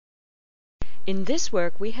In this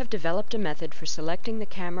work, we have developed a method for selecting the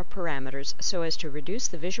camera parameters so as to reduce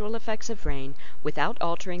the visual effects of rain without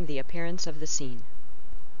altering the appearance of the scene.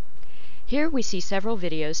 Here we see several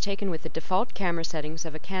videos taken with the default camera settings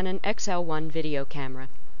of a Canon XL1 video camera.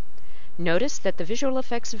 Notice that the visual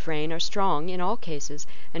effects of rain are strong in all cases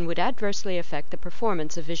and would adversely affect the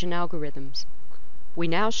performance of vision algorithms. We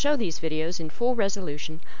now show these videos in full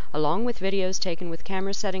resolution, along with videos taken with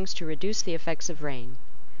camera settings to reduce the effects of rain.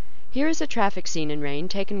 Here is a traffic scene in rain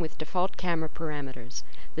taken with default camera parameters.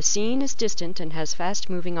 The scene is distant and has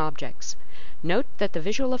fast-moving objects. Note that the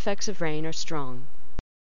visual effects of rain are strong.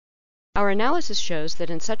 Our analysis shows that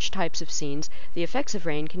in such types of scenes, the effects of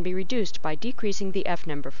rain can be reduced by decreasing the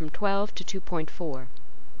f-number from 12 to 2.4.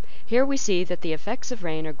 Here we see that the effects of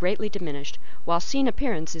rain are greatly diminished, while scene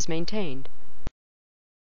appearance is maintained.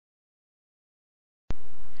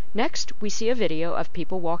 Next, we see a video of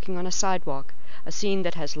people walking on a sidewalk, a scene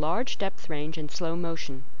that has large depth range and slow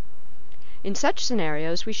motion. In such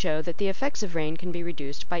scenarios, we show that the effects of rain can be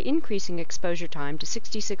reduced by increasing exposure time to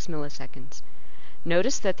 66 milliseconds.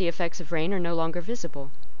 Notice that the effects of rain are no longer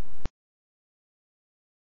visible.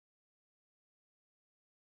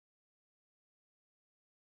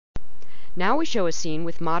 Now we show a scene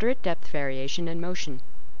with moderate depth variation and motion.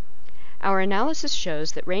 Our analysis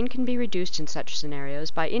shows that rain can be reduced in such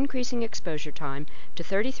scenarios by increasing exposure time to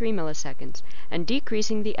 33 milliseconds and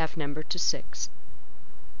decreasing the f-number to 6.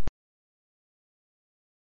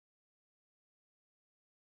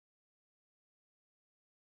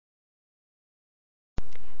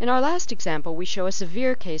 In our last example, we show a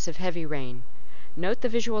severe case of heavy rain. Note the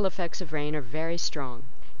visual effects of rain are very strong.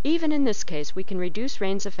 Even in this case, we can reduce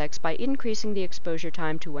rain's effects by increasing the exposure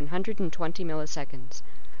time to 120 milliseconds.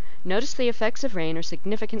 Notice the effects of rain are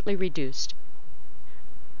significantly reduced.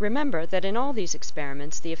 Remember that in all these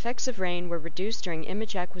experiments, the effects of rain were reduced during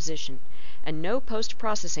image acquisition, and no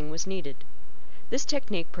post-processing was needed. This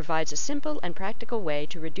technique provides a simple and practical way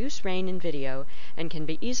to reduce rain in video and can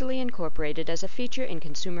be easily incorporated as a feature in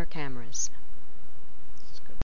consumer cameras.